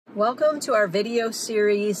Welcome to our video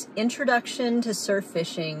series, Introduction to Surf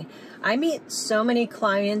Fishing. I meet so many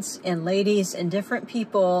clients and ladies and different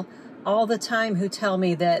people all the time who tell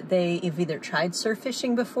me that they've either tried surf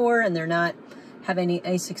fishing before and they're not having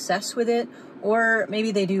any success with it, or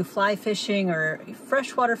maybe they do fly fishing or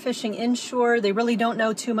freshwater fishing inshore. They really don't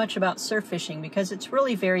know too much about surf fishing because it's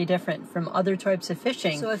really very different from other types of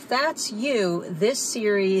fishing. So if that's you, this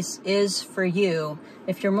series is for you.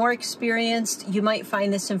 If you're more experienced, you might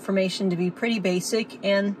find this information to be pretty basic,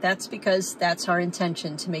 and that's because that's our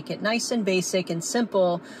intention, to make it nice and basic and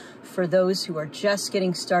simple for those who are just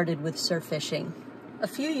getting started with surf fishing. A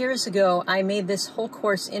few years ago, I made this whole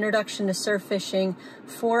course, Introduction to Surf Fishing,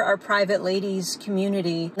 for our private ladies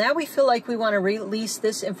community. Now we feel like we want to release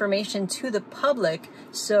this information to the public,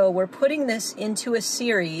 so we're putting this into a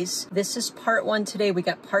series. This is part 1 today. We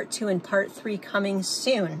got part 2 and part 3 coming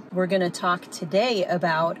soon. We're going to talk today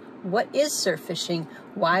about what is surf fishing?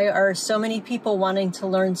 Why are so many people wanting to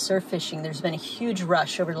learn surf fishing? There's been a huge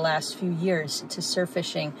rush over the last few years to surf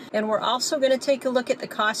fishing. And we're also going to take a look at the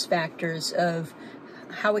cost factors of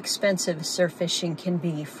how expensive surf fishing can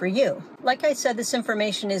be for you. Like I said, this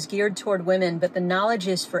information is geared toward women, but the knowledge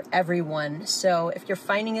is for everyone. So if you're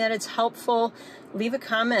finding that it's helpful, leave a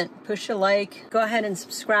comment, push a like, go ahead and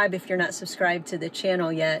subscribe if you're not subscribed to the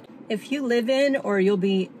channel yet. If you live in or you'll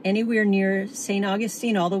be anywhere near St.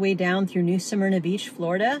 Augustine all the way down through New Smyrna Beach,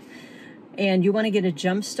 Florida, and you want to get a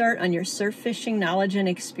jump start on your surf fishing knowledge and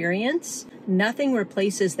experience, nothing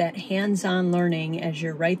replaces that hands-on learning as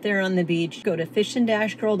you're right there on the beach. Go to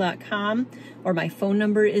fishin-girl.com, or my phone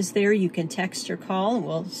number is there. You can text or call, and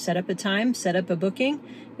we'll set up a time, set up a booking,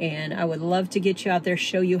 and I would love to get you out there,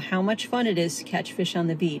 show you how much fun it is to catch fish on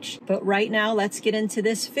the beach. But right now, let's get into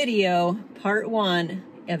this video, part 1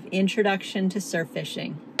 of Introduction to Surf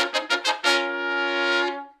Fishing.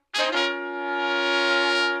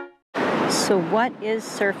 So what is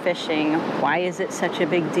surf fishing? Why is it such a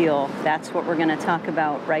big deal? That's what we're going to talk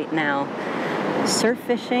about right now. Surf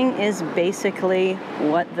fishing is basically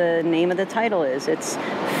what the name of the title is. It's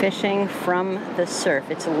fishing from the surf.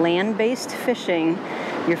 It's land-based fishing.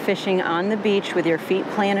 You're fishing on the beach with your feet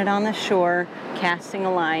planted on the shore, casting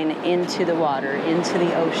a line into the water, into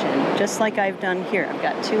the ocean, just like I've done here. I've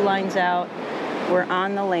got 2 lines out. We're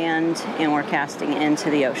on the land and we're casting into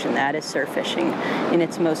the ocean. That is surf fishing in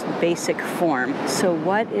its most basic form. So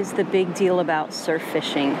what is the big deal about surf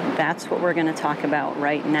fishing? That's what we're going to talk about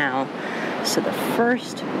right now. So the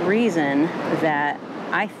first reason that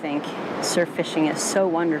I think surf fishing is so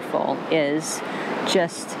wonderful is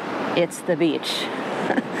just, it's the beach.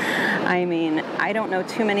 I mean, I don't know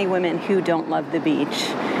too many women who don't love the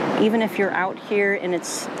beach. Even if you're out here, and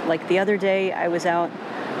it's like the other day I was out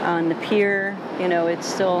on the pier, you know, it's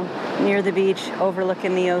still near the beach,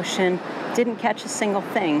 overlooking the ocean, didn't catch a single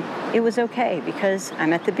thing. It was okay because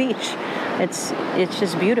I'm at the beach. It's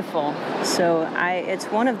just beautiful. So it's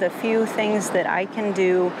one of the few things that I can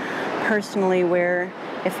do personally where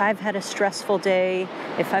if I've had a stressful day,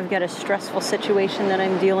 if I've got a stressful situation that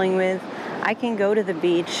I'm dealing with, I can go to the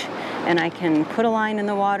beach and I can put a line in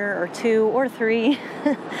the water, or 2 or 3,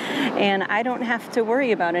 and I don't have to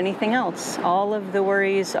worry about anything else. All of the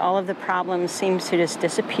worries, all of the problems seem to just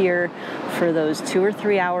disappear for those 2 or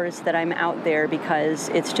 3 hours that I'm out there, because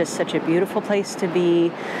it's just such a beautiful place to be.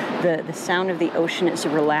 The sound of the ocean is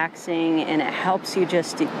relaxing and it helps you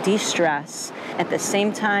just de-stress. At the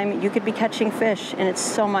same time, you could be catching fish and it's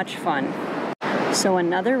so much fun. So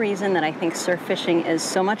another reason that I think surf fishing is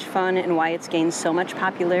so much fun and why it's gained so much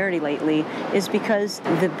popularity lately is because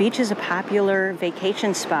the beach is a popular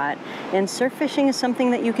vacation spot, and surf fishing is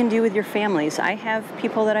something that you can do with your families. I have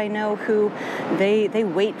people that I know who they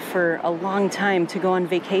wait for a long time to go on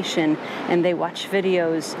vacation, and they watch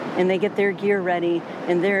videos and they get their gear ready,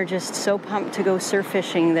 and they're just so pumped to go surf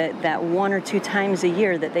fishing that 1 or 2 times a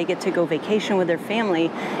year that they get to go vacation with their family.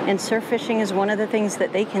 And surf fishing is one of the things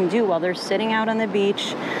that they can do while they're sitting out on the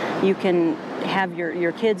beach. You can have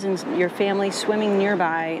your kids and your family swimming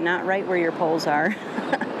nearby, not right where your poles are,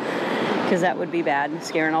 because that would be bad,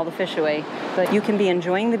 scaring all the fish away. But you can be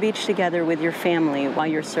enjoying the beach together with your family while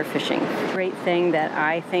you're surf fishing. Great thing that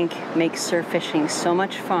I think makes surf fishing so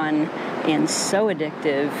much fun and so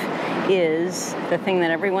addictive is the thing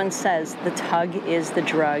that everyone says, the tug is the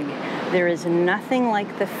drug. There is nothing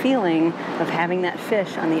like the feeling of having that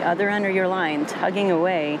fish on the other end of your line tugging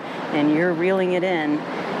away, and you're reeling it in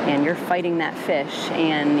and you're fighting that fish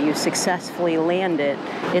and you successfully land it.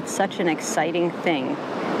 It's such an exciting thing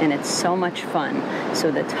and it's so much fun.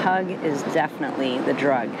 So the tug is definitely the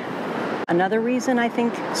drug. Another reason I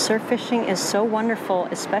think surf fishing is so wonderful,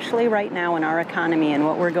 especially right now in our economy and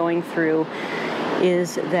what we're going through,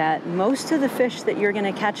 is that most of the fish that you're going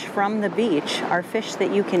to catch from the beach are fish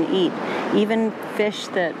that you can eat. Even fish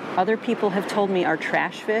that other people have told me are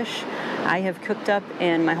trash fish, I have cooked up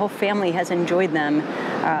and my whole family has enjoyed them.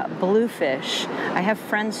 Bluefish. I have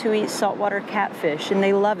friends who eat saltwater catfish and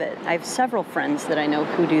they love it. I have several friends that I know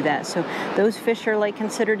who do that. So those fish are like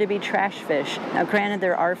considered to be trash fish. Now granted,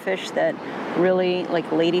 there are fish that really, like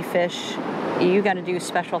ladyfish, you got to do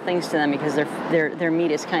special things to them because their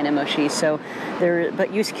meat is kind of mushy. So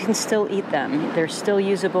but you can still eat them. They're still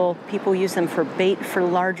usable. People use them for bait for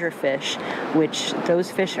larger fish, which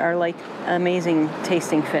those fish are like amazing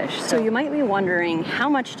tasting fish. So you might be wondering, how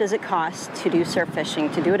much does it cost to do surf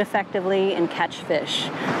fishing, to do it effectively and catch fish?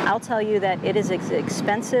 I'll tell you that it is as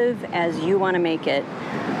expensive as you want to make it.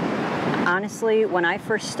 Honestly, when I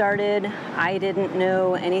first started, I didn't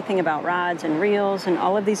know anything about rods and reels and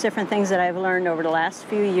all of these different things that I've learned over the last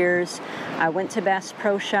few years. I went to Bass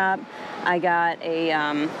Pro Shop. I got a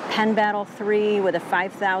Penn Battle 3 with a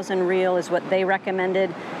 5,000 reel is what they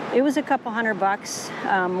recommended. It was a couple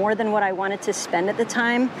 $100, more than what I wanted to spend at the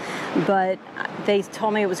time, but they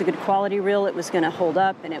told me it was a good quality reel, it was going to hold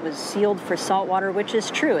up, and it was sealed for saltwater, which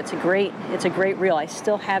is true. It's a great reel. I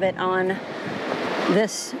still have it on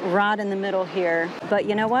this rod in the middle here. But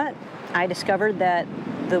you know what? I discovered that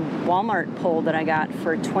the Walmart pole that I got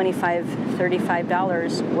for $25,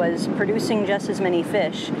 $35 was producing just as many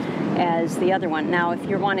fish as the other one. Now, if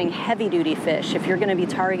you're wanting heavy-duty fish, if you're going to be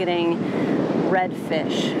targeting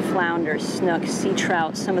redfish, flounder, snook, sea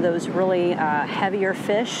trout, some of those really heavier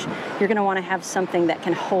fish, you're going to want to have something that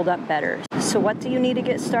can hold up better. So what do you need to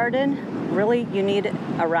get started? Really, you need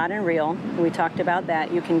a rod and reel. We talked about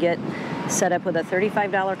that. You can get set up with a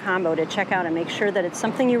 $35 combo to check out and make sure that it's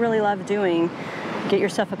something you really love doing. Get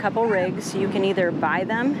yourself a couple rigs. You can either buy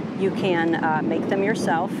them, you can make them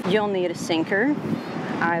yourself. You'll need a sinker.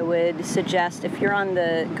 I would suggest if you're on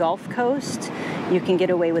the Gulf Coast, you can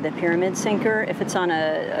get away with a pyramid sinker. If it's on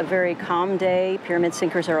a very calm day, pyramid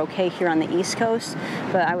sinkers are okay here on the East Coast,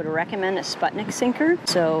 but I would recommend a Sputnik sinker.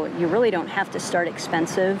 So you really don't have to start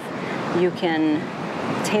expensive. You can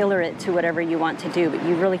tailor it to whatever you want to do, but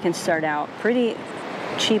you really can start out pretty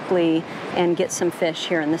cheaply and get some fish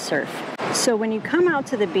here in the surf. So when you come out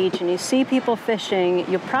to the beach and you see people fishing,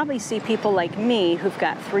 you'll probably see people like me who've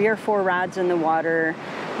got 3 or 4 rods in the water,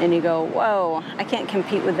 and you go, whoa, I can't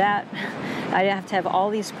compete with that. I have to have all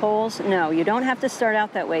these poles. No, you don't have to start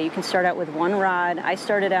out that way. You can start out with 1 rod. I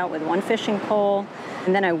started out with 1 fishing pole,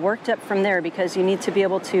 and then I worked up from there because you need to be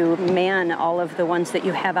able to man all of the ones that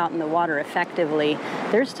you have out in the water effectively.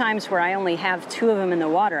 There's times where I only have 2 of them in the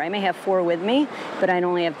water. I may have 4 with me, but I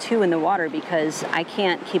only have 2 in the water because I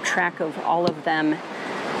can't keep track of all of them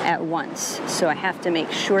at once. So I have to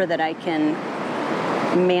make sure that I can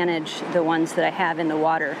manage the ones that I have in the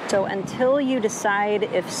water. So until you decide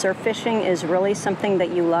if surf fishing is really something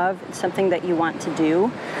that you love, something that you want to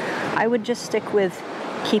do, I would just stick with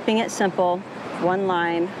keeping it simple, 1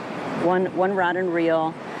 line, one rod and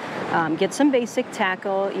reel. Get some basic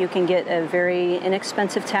tackle. You can get a very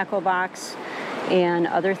inexpensive tackle box and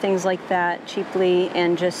other things like that cheaply,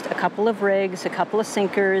 and just a couple of rigs, a couple of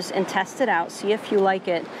sinkers, and test it out, see if you like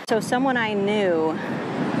it. So someone I knew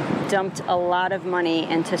dumped a lot of money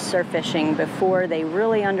into surf fishing before they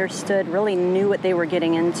really understood, really knew what they were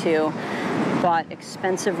getting into. Bought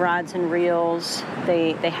expensive rods and reels.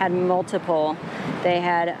 They had multiple. They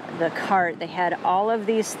had the cart. They had all of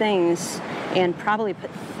these things and probably put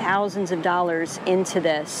thousands of dollars into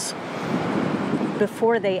this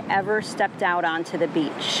before they ever stepped out onto the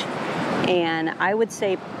beach. And I would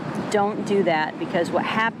say don't do that, because what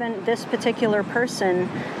happened, this particular person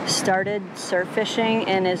started surf fishing,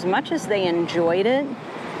 and as much as they enjoyed it,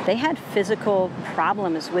 they had physical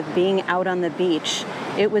problems with being out on the beach.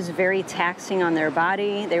 It was very taxing on their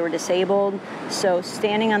body. They were disabled. So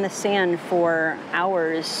standing on the sand for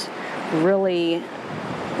hours really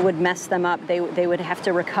would mess them up. They would have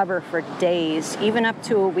to recover for days, even up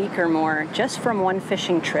to a week or more, just from one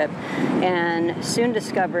fishing trip, and soon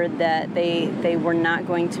discovered that they were not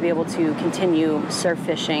going to be able to continue surf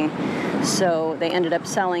fishing. So they ended up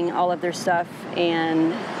selling all of their stuff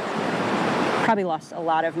and probably lost a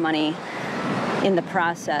lot of money in the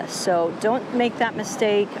process. So don't make that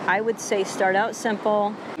mistake. I would say start out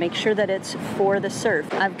simple. Make sure that it's for the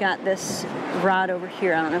surf. I've got this rod over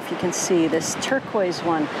here. I don't know if you can see this turquoise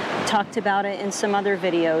one. Talked about it in some other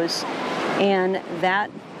videos, and that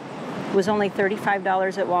was only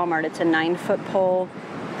 $35 at Walmart. It's a 9-foot pole.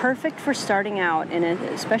 Perfect for starting out, and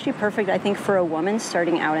especially perfect, I think, for a woman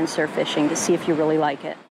starting out in surf fishing to see if you really like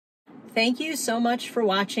it. Thank you so much for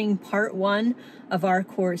watching part 1 of our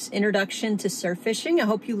course, Introduction to Surf Fishing. I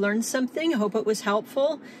hope you learned something. I hope it was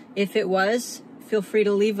helpful. If it was, feel free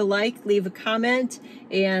to leave a like, leave a comment,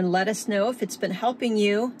 and let us know if it's been helping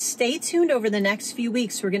you. Stay tuned over the next few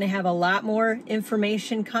weeks. We're going to have a lot more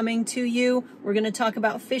information coming to you. We're going to talk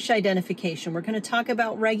about fish identification. We're going to talk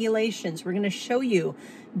about regulations. We're going to show you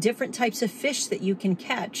different types of fish that you can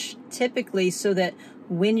catch, typically, so that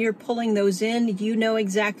when you're pulling those in, you know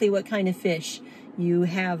exactly what kind of fish you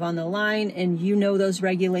have on the line, and you know those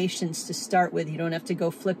regulations to start with. You don't have to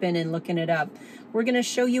go flipping and looking it up. We're going to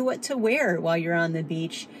show you what to wear while you're on the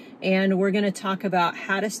beach, and we're going to talk about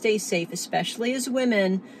how to stay safe, especially as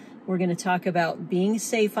women. We're going to talk about being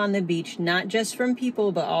safe on the beach, not just from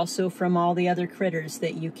people, but also from all the other critters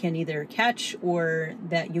that you can either catch or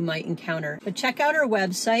that you might encounter. But check out our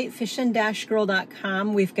website,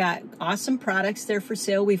 fishin-girl.com. We've got awesome products there for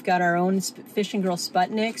sale. We've got our own Fishin' Girl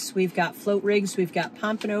Sputniks. We've got float rigs. We've got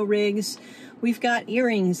pompano rigs. We've got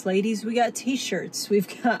earrings, ladies. We got t-shirts.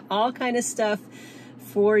 We've got all kind of stuff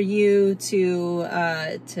for you to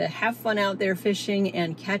have fun out there fishing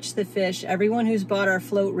and catch the fish. Everyone who's bought our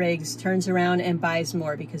float rigs turns around and buys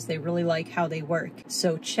more because they really like how they work.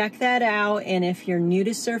 So check that out. And if you're new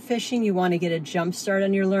to surf fishing, you want to get a jump start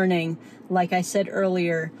on your learning, like I said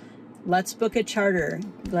earlier, let's book a charter.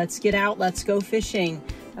 Let's get out. Let's go fishing.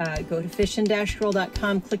 Go to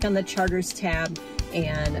fishin-girl.com, click on the charters tab,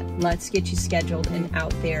 and let's get you scheduled and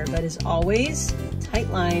out there. But as always, tight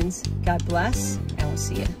lines. God bless, and we'll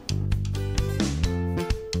see you.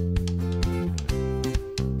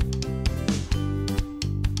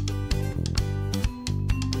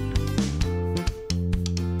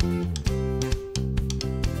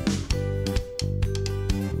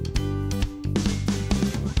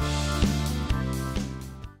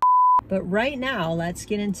 But right now, let's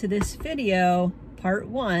get into this video, part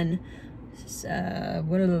 1.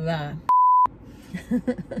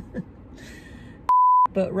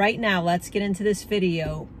 But right now, let's get into this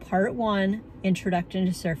video, part 1, Introduction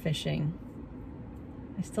to Surf Fishing.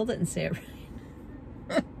 I still didn't say it right.